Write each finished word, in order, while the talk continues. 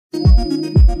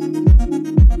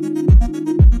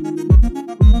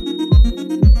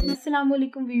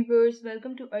Assalamualaikum viewers,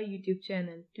 welcome to our YouTube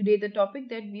channel. Today the topic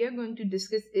that we are going to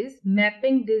discuss is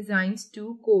mapping designs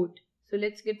to code. So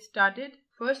let's get started.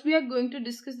 First we are going to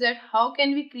discuss that how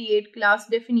can we create class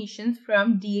definitions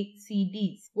from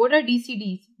DCDs. What are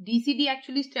DCDs? DCD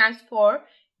actually stands for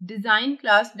design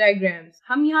class diagrams.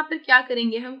 हम यहाँ पर क्या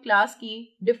करेंगे, हम class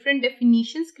की different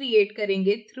definitions create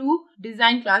करेंगे through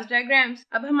design class diagrams.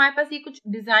 अब हमारे पास ये कुछ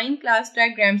डिजाइन क्लास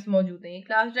डायग्राम्स मौजूद हैं। ये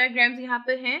क्लास डायग्राम्स यहाँ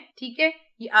पर हैं, ठीक है।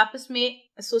 ये आपस में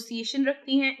एसोसिएशन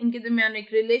रखती हैं, इनके दरमियान एक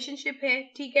रिलेशनशिप है,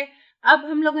 ठीक है। अब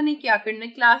हम लोगों ने क्या करना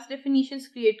है, क्लास डेफिनेशंस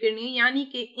क्रिएट करनी है, यानी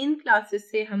कि इन क्लासेस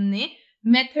से हमने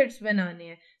मेथड्स बनाने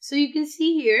हैं। So you can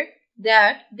see here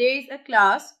that there is a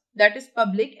class that is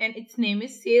public and its name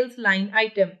is sales line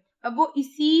item। अब वो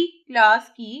इसी क्लास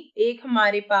की एक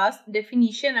हमारे पास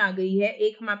डेफिनेशन आ गई है,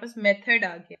 एक हमारे पास मेथड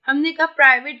आ गया। हमने कहा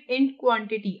प्राइवेट इंट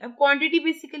क्वांटिटी। अब क्वांटिटी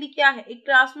बेसिकली क्या है, एक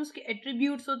क्लास में उसके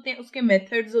एट्रीब्यूट्स होते हैं, उसके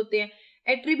मेथड्स होते हैं।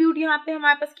 एट्रीब्यूट यहाँ पे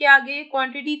हमारे पास क्या आ गया,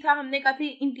 क्वांटिटी था, हमने कहा था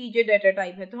इंटीजर डाटा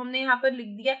टाइप है, तो हमने यहाँ पर लिख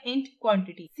दिया इंट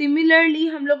क्वांटिटी। सिमिलरली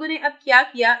हम लोगों ने अब क्या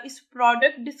किया, इस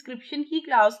प्रोडक्ट डिस्क्रिप्शन की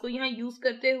क्लास को यहाँ यूज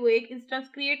करते हुए एक इंस्टेंस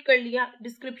क्रिएट कर लिया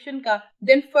डिस्क्रिप्शन का।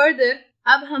 देन फर्दर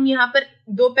अब हम यहाँ पर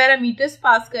दो पैरामीटर्स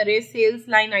पास कर रहे हैं सेल्स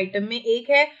लाइन आइटम में। एक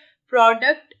है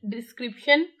प्रोडक्ट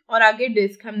डिस्क्रिप्शन और आगे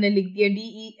डिस्क हमने लिख दिया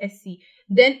DESC।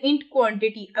 Then int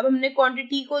quantity. अब हमने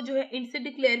क्वांटिटी को जो है इंट से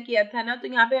डिक्लेयर किया था ना, तो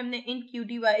यहाँ पे हमने इंट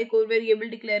QTY एक और वेरिएबल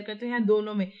डिक्लेयर करते हैं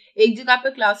दोनों में, एक जगह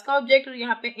पे क्लास का ऑब्जेक्ट और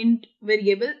यहाँ पे इंट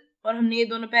वेरिएबल, और हमने ये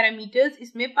दोनों पैरामीटर्स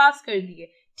इसमें पास कर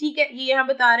दिए, ठीक है। ये यहाँ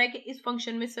बता रहा है कि इस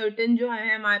फंक्शन में सर्टेन जो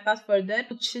है हमारे पास फर्दर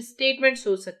कुछ स्टेटमेंट्स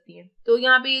हो सकती हैं। तो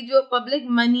यहाँ पे ये जो पब्लिक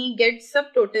मनी गेट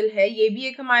सब टोटल है, ये भी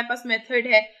एक हमारे पास मेथड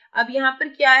है। अब यहाँ पर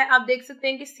क्या है, आप देख सकते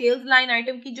हैं कि सेल्स लाइन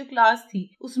आइटम की जो क्लास थी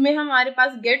उसमें हमारे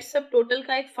पास गेट सब टोटल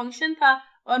का एक फंक्शन था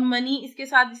और मनी इसके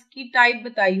साथ इसकी टाइप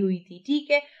बताई हुई थी,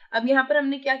 ठीक है। अब यहाँ पर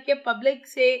हमने क्या किया, पब्लिक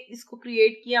से इसको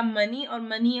क्रिएट किया मनी, और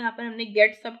मनी यहाँ पर हमने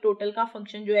गेट सब टोटल का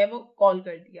फंक्शन जो है वो कॉल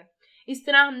कर दिया। इस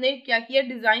तरह हमने क्या किया,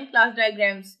 डिजाइन क्लास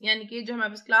डायग्राम्स, यानी कि जो हमारे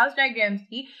पास क्लास डायग्राम्स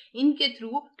थी इनके थ्रू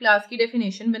क्लास की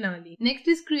डेफिनेशन बना ली। Next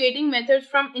is creating methods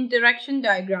from interaction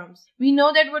diagrams. We know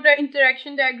that what are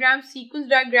interaction diagram. Sequence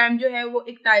diagram जो है वो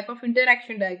एक टाइप ऑफ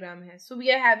इंटरैक्शन डायग्राम है। So we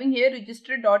are having here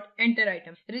register dot enter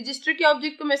item. Register के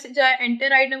object को message आया,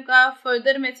 enter item का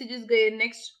further messages गए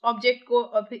नेक्स्ट ऑब्जेक्ट को,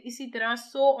 और फिर इसी तरह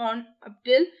so on up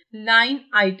till line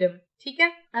item, ठीक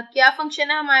है। अब क्या फंक्शन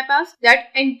है हमारे पास,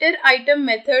 that enter item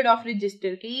method of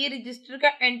register, कि ये रजिस्टर का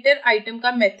एंटर आइटम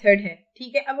का मेथड है,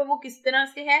 ठीक है। अब वो किस तरह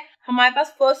से है, हमारे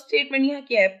पास फर्स्ट स्टेटमेंट यहाँ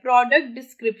क्या है, प्रोडक्ट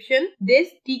डिस्क्रिप्शन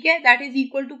दिस, ठीक है, that is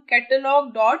equal to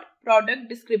catalogue dot product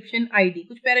description ID।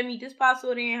 कुछ पैरामीटर्स पास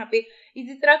हो रहे हैं यहाँ पे।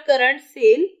 इसी तरह current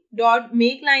cell dot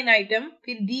make line item,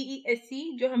 फिर DESC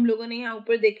जो हम लोगों ने यहाँ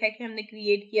ऊपर देखा है कि हमने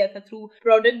क्रिएट किया था थ्रू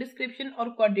प्रोडक्ट डिस्क्रिप्शन, और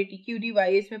क्वांटिटी QTY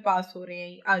इसमें पास हो रहे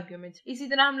हैं आर्ग्यूमेंट्स। इसी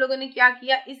तरह हम लोगों ने क्या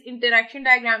किया, इस इंटरैक्शन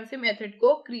डायग्राम से मेथड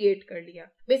को क्रिएट कर लिया।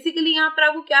 बेसिकली यहाँ पर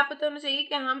आपको क्या पता होना चाहिए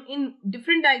कि हम इन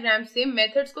डिफरेंट डायग्राम से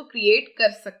मेथड्स को क्रिएट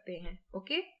कर सकते हैं,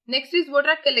 okay. Next is what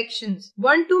are collections.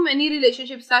 One two many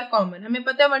relationships are common. हमें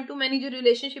पता है वन टू मेनी जो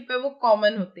रिलेशनशिप है वो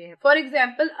कॉमन होते हैं। For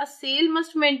example, a cell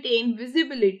must maintain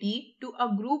visibility to a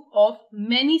group of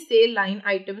many cell line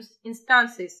items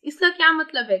instances. इसका क्या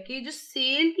मतलब है कि जो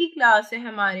सेल की क्लास है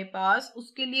हमारे पास,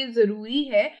 उसके लिए जरूरी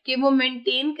है कि वो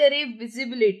मेंटेन करे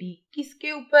विजिबिलिटी,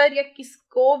 किसके ऊपर या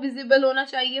किसको विजिबल होना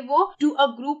चाहिए, वो to a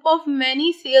group of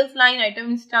many sales line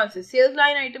item instances. Sales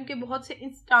line item के बहुत से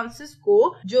इंस्टांसेस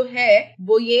को जो है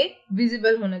वो ये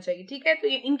विजिबल होना चाहिए, ठीक है। तो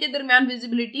ये इनके दरमियान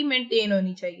विजिबिलिटी मेंटेन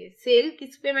होनी चाहिए। सेल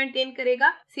किस पे मेंटेन करेगा,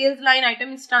 सेल्स लाइन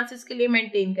आइटम इंस्टांसेस के लिए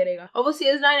मेंटेन करेगा, और वो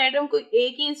सेल्स लाइन आइटम कोई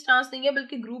एक ही इंस्टांस नहीं है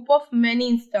बल्कि ग्रुप ऑफ मेनी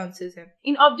इंस्टांसेस है।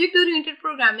 इन object oriented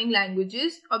programming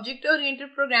languages, object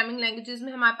oriented programming languages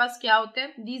में हमारे पास क्या होता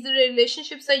है, these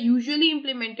relationships are usually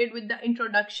implemented with the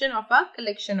introduction of a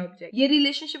collection object. ये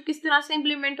रिलेशनशिप किस तरह से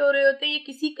इंप्लीमेंट हो रहे होते हैं, ये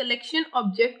किसी कलेक्शन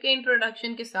ऑब्जेक्ट के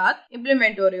इंट्रोडक्शन के साथ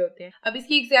इंप्लीमेंट हो रहे होते हैं। अब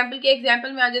इसकी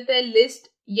एग्जांपल में आ जाता है लिस्ट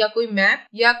या कोई मैप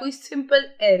या कोई सिंपल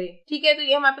एरे, ठीक है। तो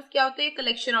ये हमारे पास क्या होता है,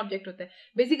 कलेक्शन ऑब्जेक्ट होता है।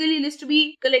 बेसिकली लिस्ट भी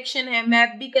कलेक्शन है,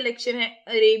 मैप भी कलेक्शन है,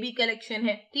 एरे भी कलेक्शन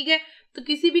है, ठीक है। तो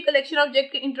किसी भी कलेक्शन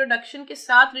ऑब्जेक्ट के इंट्रोडक्शन के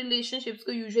साथ रिलेशनशिप्स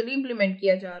को यूजुअली इंप्लीमेंट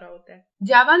किया जा रहा होता है।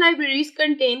 जावा लाइब्रेरीज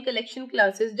कंटेन कलेक्शन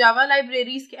क्लासेस। जावा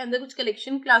लाइब्रेरीज के अंदर कुछ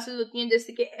कलेक्शन क्लासेस होती हैं,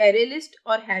 जैसे कि एरे लिस्ट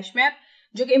और हैश मैप,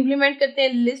 जो कि इंप्लीमेंट करते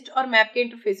हैं लिस्ट और मैप के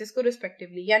इंटरफेसेस को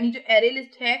रिस्पेक्टिवली। यानी जो एरे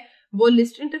लिस्ट है वो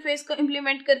लिस्ट इंटरफेस को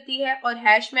इंप्लीमेंट करती है और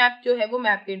हैश मैप जो है वो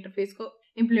मैप के इंटरफेस को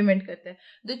इम्प्लीमेंट करता है।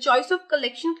 The choice of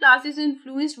collection class is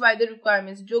influenced by the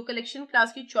requirements. जो कलेक्शन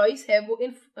क्लास की चॉइस है वो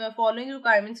इन फॉलोइंग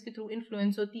रिक्वायरमेंट्स के थ्रू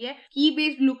इन्फ्लुएंस होती है। की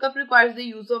based lookup requires the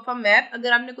use of a map.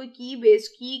 अगर आपने कोई की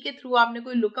बेस्ड, की के थ्रू आपने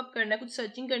कोई लुकअप करना है, कुछ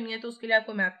सर्चिंग करनी है, तो उसके लिए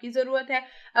आपको मैप की जरूरत है।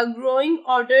 A growing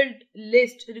ordered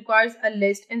list requires a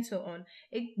list and so on.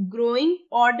 एक ग्रोइंग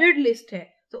ऑर्डर्ड लिस्ट है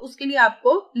तो उसके लिए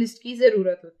आपको लिस्ट की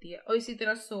जरूरत होती है, और इसी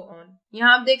तरह सो ऑन।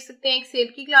 यहाँ आप देख सकते हैं एक सेल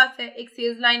की क्लास है, एक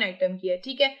सेल्स लाइन आइटम की है,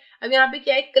 ठीक है। अब यहाँ पे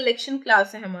क्या है, कलेक्शन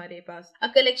क्लास है हमारे पास। A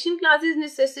collection class is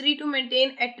necessary to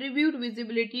maintain attribute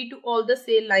visibility to all the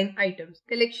cell line items.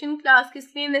 Collection class किस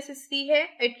लिए नेसेसरी है?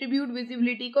 एट्रीब्यूट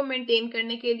विजिबिलिटी को मेंटेन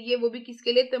करने के लिए, वो भी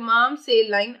किसके लिए? तमाम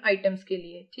सेल लाइन आइटम्स के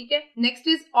लिए, ठीक है। Next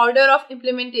is order of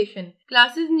implementation.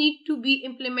 Classes need to be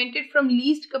implemented from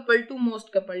least couple to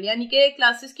most couple. यानी कि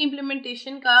क्लासेस की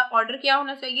इम्प्लीमेंटेशन का ऑर्डर क्या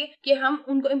होना चाहिए कि हम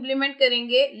उनको इम्प्लीमेंट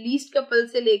करेंगे लीस्ट कपल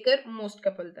से लेकर मोस्ट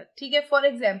कपल तक, ठीक है। For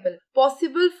example,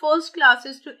 possible first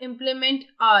classes to implement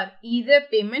are either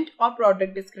payment और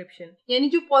प्रोडक्ट डिस्क्रिप्शन। यानी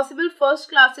जो पॉसिबल फर्स्ट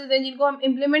क्लासेस हैं जिनको हम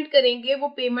इम्प्लीमेंट करेंगे वो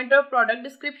पेमेंट और प्रोडक्ट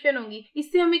डिस्क्रिप्शन होंगी।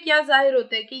 इससे हमें क्या जाहिर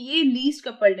होता है कि ये लीस्ट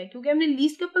कपल्ड है, क्योंकि हमने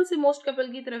लीस्ट कपल से मोस्ट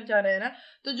कपल की तरफ जाना है ना।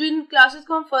 तो जो इन क्लासेस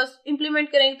को हम फर्स्ट इम्प्लीमेंट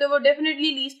करेंगे तो वो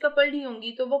डेफिनेटली लीस्ट कपल्ड ही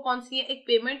होंगी। तो वो कौन सी है? एक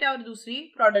पेमेंट है और दूसरी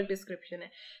प्रोडक्ट डिस्क्रिप्शन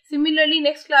है। सिमिलरली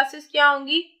नेक्स्ट क्लासेस क्या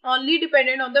होंगी? Only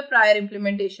dependent on the prior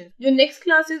implementation. जो नेक्स्ट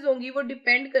क्लासेस होंगी वो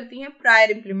डिपेंड करती हैं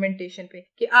प्रायर इम्प्लीमेंटेशन पे,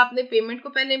 कि आपने पेमेंट को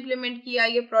पहले इम्प्लीमेंट किया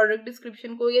या प्रोडक्ट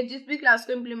डिस्क्रिप्शन को, या जिस भी क्लास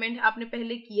को इम्प्लीमेंट आपने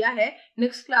पहले किया है,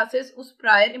 नेक्स्ट क्लासेस उस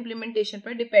प्रायर इम्प्लीमेंटेशन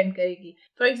पर डिपेंड करेगी।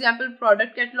 फॉर एग्जाम्पल,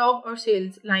 प्रोडक्ट कैटलॉग और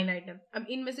सेल्स लाइन आइटम। अब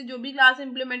इनमें से जो भी क्लास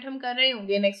इम्प्लीमेंट हम कर रहे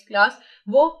होंगे नेक्स्ट क्लास,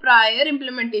 वो प्रायर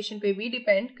इम्प्लीमेंटेशन पे भी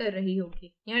डिपेंड कर रही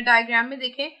होगी। यहाँ डायग्राम में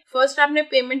देखें, फर्स्ट आपने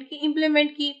पेमेंट की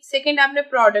इम्प्लीमेंट की, सेकंड आपने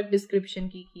प्रोडक्ट डिस्क्रिप्शन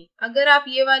की। अगर आप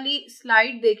ये वाली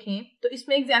स्लाइड देखें तो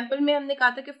इसमें एग्जांपल में हमने कहा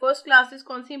था कि फर्स्ट क्लासेस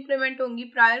कौन सी इंप्लीमेंट होंगी,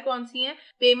 प्रायर कौन सी हैं?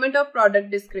 पेमेंट और प्रोडक्ट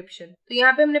डिस्क्रिप्शन। तो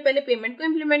यहाँ पे हमने पहले पेमेंट को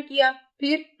इम्प्लीमेंट किया,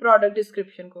 फिर प्रोडक्ट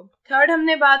डिस्क्रिप्शन को। थर्ड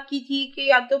हमने बात की थी कि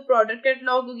या तो प्रोडक्ट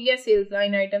कैटलॉग होगी या सेल्स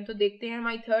लाइन आइटम। तो देखते हैं,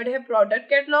 हमारी थर्ड है प्रोडक्ट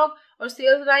कैटलॉग और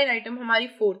सेल्स लाइन आइटम हमारी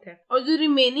फोर्थ है। और जो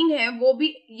रिमेनिंग है वो भी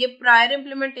ये प्रायर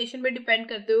इम्प्लीमेंटेशन पे डिपेंड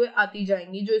करते हुए आती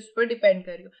जाएंगी, जो इस पर डिपेंड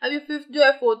कर रही हो। अब ये फिफ्थ जो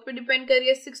है फोर्थ पे डिपेंड कर रही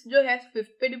है, सिक्स जो है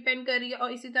फिफ्थ पे डिपेंड कर रही है,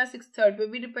 और इसी तरह सिक्स थर्ड पे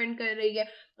भी डिपेंड कर रही है,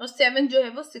 और सेवन जो है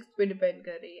वो सिक्स पे डिपेंड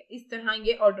कर रही है। इस तरह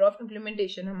ये ऑर्डर ऑफ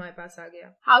इम्प्लीमेंटेशन हमारे पास आ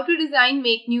गया। How to design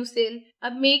make new cell.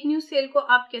 अब मेक न्यू सेल को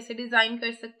आप कैसे डिजाइन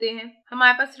कर सकते हैं?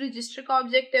 हमारे पास रजिस्टर का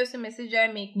ऑब्जेक्ट है, उसे मैसेज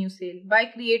आया make new cell bye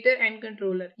creator and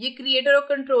controller. ये क्रिएटर और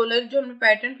कंट्रोलर जो हमने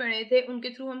पैटर्न पढ़े थे उनके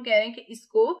थ्रू हम कह रहे हैं कि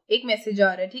इसको एक मैसेज आ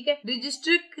रहा है, ठीक है।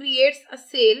 Register creates a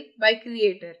cell bye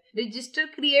creator. Register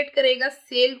create करेगा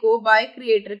सेल को बाय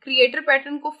क्रिएटर। क्रिएटर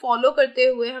पैटर्न को फॉलो करते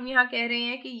हुए हम यहाँ कह रहे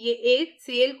हैं कि ये एक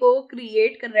सेल को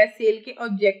क्रिएट कर रहा है, सेल के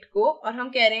ऑब्जेक्ट को, और हम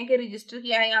कह रहे हैं कि रजिस्टर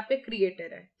क्या है, यहाँ पे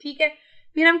क्रिएटर है, ठीक है।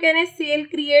 फिर हम कह रहे हैं सेल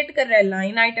क्रिएट कर रहा है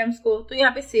लाइन आइटम्स को, तो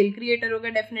यहाँ पे सेल क्रिएटर होगा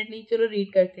डेफिनेटली। चलो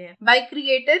रीड करते हैं। Bye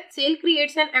creator cell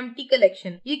creates an empty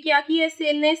collection. ये क्या किया है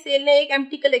सेल ने एक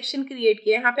एम्प्टी कलेक्शन क्रिएट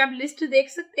किया है। यहाँ पे आप लिस्ट देख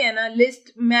सकते हैं ना,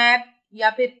 लिस्ट, मैप या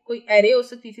फिर कोई एरे हो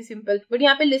सकती थी सिंपल, बट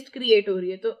यहाँ पे लिस्ट क्रिएट हो रही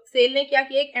है। तो सेल ने क्या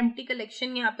किया, एक एम्प्टी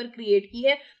कलेक्शन यहाँ पर क्रिएट की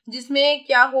है, जिसमें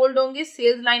क्या होल्ड होंगे,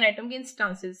 सेल्स लाइन आइटम के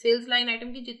इंस्टांसेस। सेल्स लाइन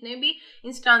आइटम के जितने भी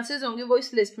इंस्टांसेस होंगे वो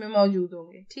इस लिस्ट में मौजूद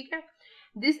होंगे, ठीक है।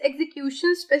 This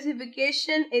execution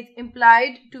specification is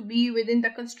implied to be within the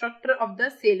constructor of the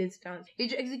sale instance. ये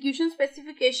जो execution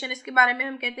specification इसके बारे में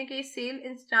हम कहते हैं कि ये sale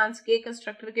instance के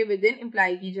constructor के within imply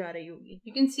की जा रही होगी।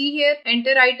 You can see here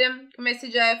enter item का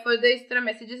message आया, further इस तरह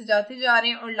messages जाते जा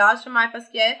रहे हैं, और last हमारे पास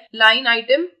क्या है, line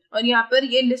item, और यहाँ पर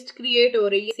ये लिस्ट क्रिएट हो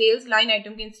रही है, सेल्स लाइन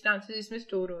आइटम के इंस्टांसेस इसमें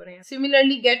स्टोर हो रहे हैं।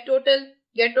 Similarly get total,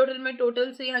 get total में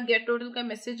टोटल से यहाँ गेट टोटल का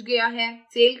मैसेज गया है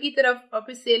सेल की तरफ, और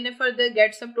फिर सेल ने फर्दर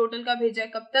गेट सब टोटल का भेजा है।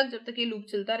 कब तक? जब तक ये लूप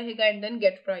चलता रहेगा, एंड देन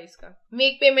गेट प्राइस का।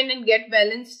 Make payment and gate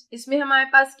balance, इसमें हमारे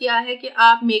पास क्या है कि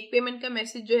आप मेक पेमेंट का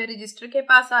मैसेज जो है रजिस्टर के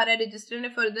पास आ रहा है, रजिस्टर ने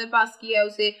फर्दर पास किया है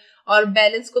उसे, और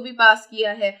बैलेंस को भी पास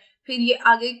किया है। फिर ये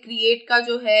आगे क्रिएट का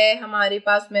जो है हमारे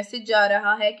पास मैसेज जा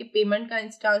रहा है कि पेमेंट का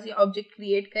इंस्टांस या ऑब्जेक्ट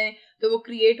क्रिएट करें, तो वो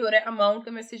क्रिएट हो रहा है। अमाउंट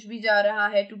का मैसेज भी जा रहा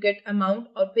है टू गेट अमाउंट,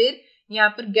 और फिर यहाँ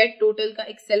पर गेट टोटल का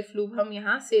एक सेल्फ लूप हम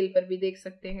यहाँ सेल पर भी देख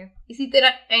सकते हैं। इसी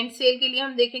तरह एंड सेल के लिए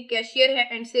हम देखें, कैशियर है,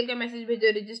 एंड सेल का मैसेज भेजा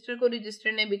रजिस्टर को,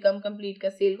 रजिस्टर ने बिकम कंप्लीट का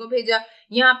सेल को भेजा।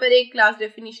 यहाँ पर एक क्लास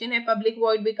डेफिनेशन है पब्लिक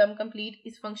वॉइड बिकम कंप्लीट,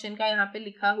 इस फंक्शन का यहाँ पे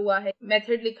लिखा हुआ है,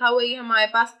 मेथड लिखा हुआ है हमारे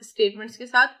पास स्टेटमेंट्स के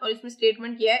साथ, और इसमें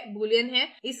स्टेटमेंट क्या है, बुलियन है,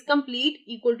 is complete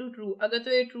equal to true. अगर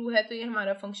तो ये ट्रू है तो ये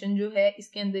हमारा फंक्शन जो है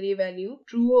इसके अंदर ये वैल्यू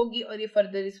ट्रू होगी और ये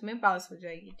फर्दर इसमें पास हो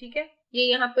जाएगी, ठीक है। ये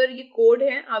यहाँ पर ये कोड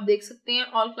है, आप देख सकते हैं।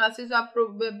 All classes are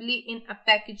probably in a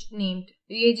package named.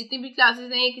 ये जितनी भी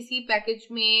क्लासेस हैं ये किसी पैकेज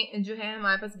में जो है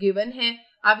हमारे पास गिवन है,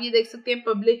 आप ये देख सकते हैं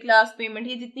पब्लिक क्लास, पेमेंट,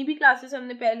 ये जितनी भी क्लासेस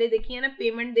हमने पहले देखी है ना,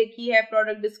 पेमेंट देखी है,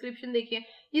 प्रोडक्ट डिस्क्रिप्शन देखी है,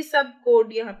 ये सब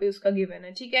कोड यहाँ पे उसका गिवन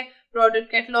है, ठीक है। प्रोडक्ट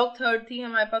कैटलॉग थर्ड थी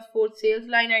हमारे पास, फोर्थ सेल्स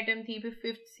लाइन आइटम थी, फिर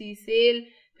फिफ्थ सी सेल,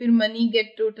 फिर मनी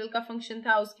गेट टोटल का फंक्शन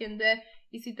था उसके अंदर।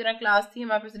 इसी तरह क्लास थी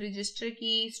हमारे पास रजिस्टर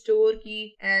की, स्टोर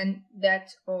की, एंड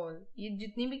दैट्स ऑल। ये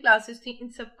जितनी भी क्लासेस थी इन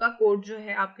सब का कोड जो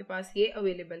है आपके पास ये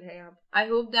अवेलेबल है यहाँ। I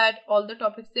hope that all the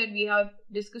topics that we have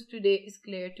discussed today is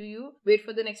clear to you. Wait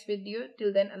for the next video.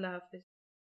 Till then, Allah Hafiz.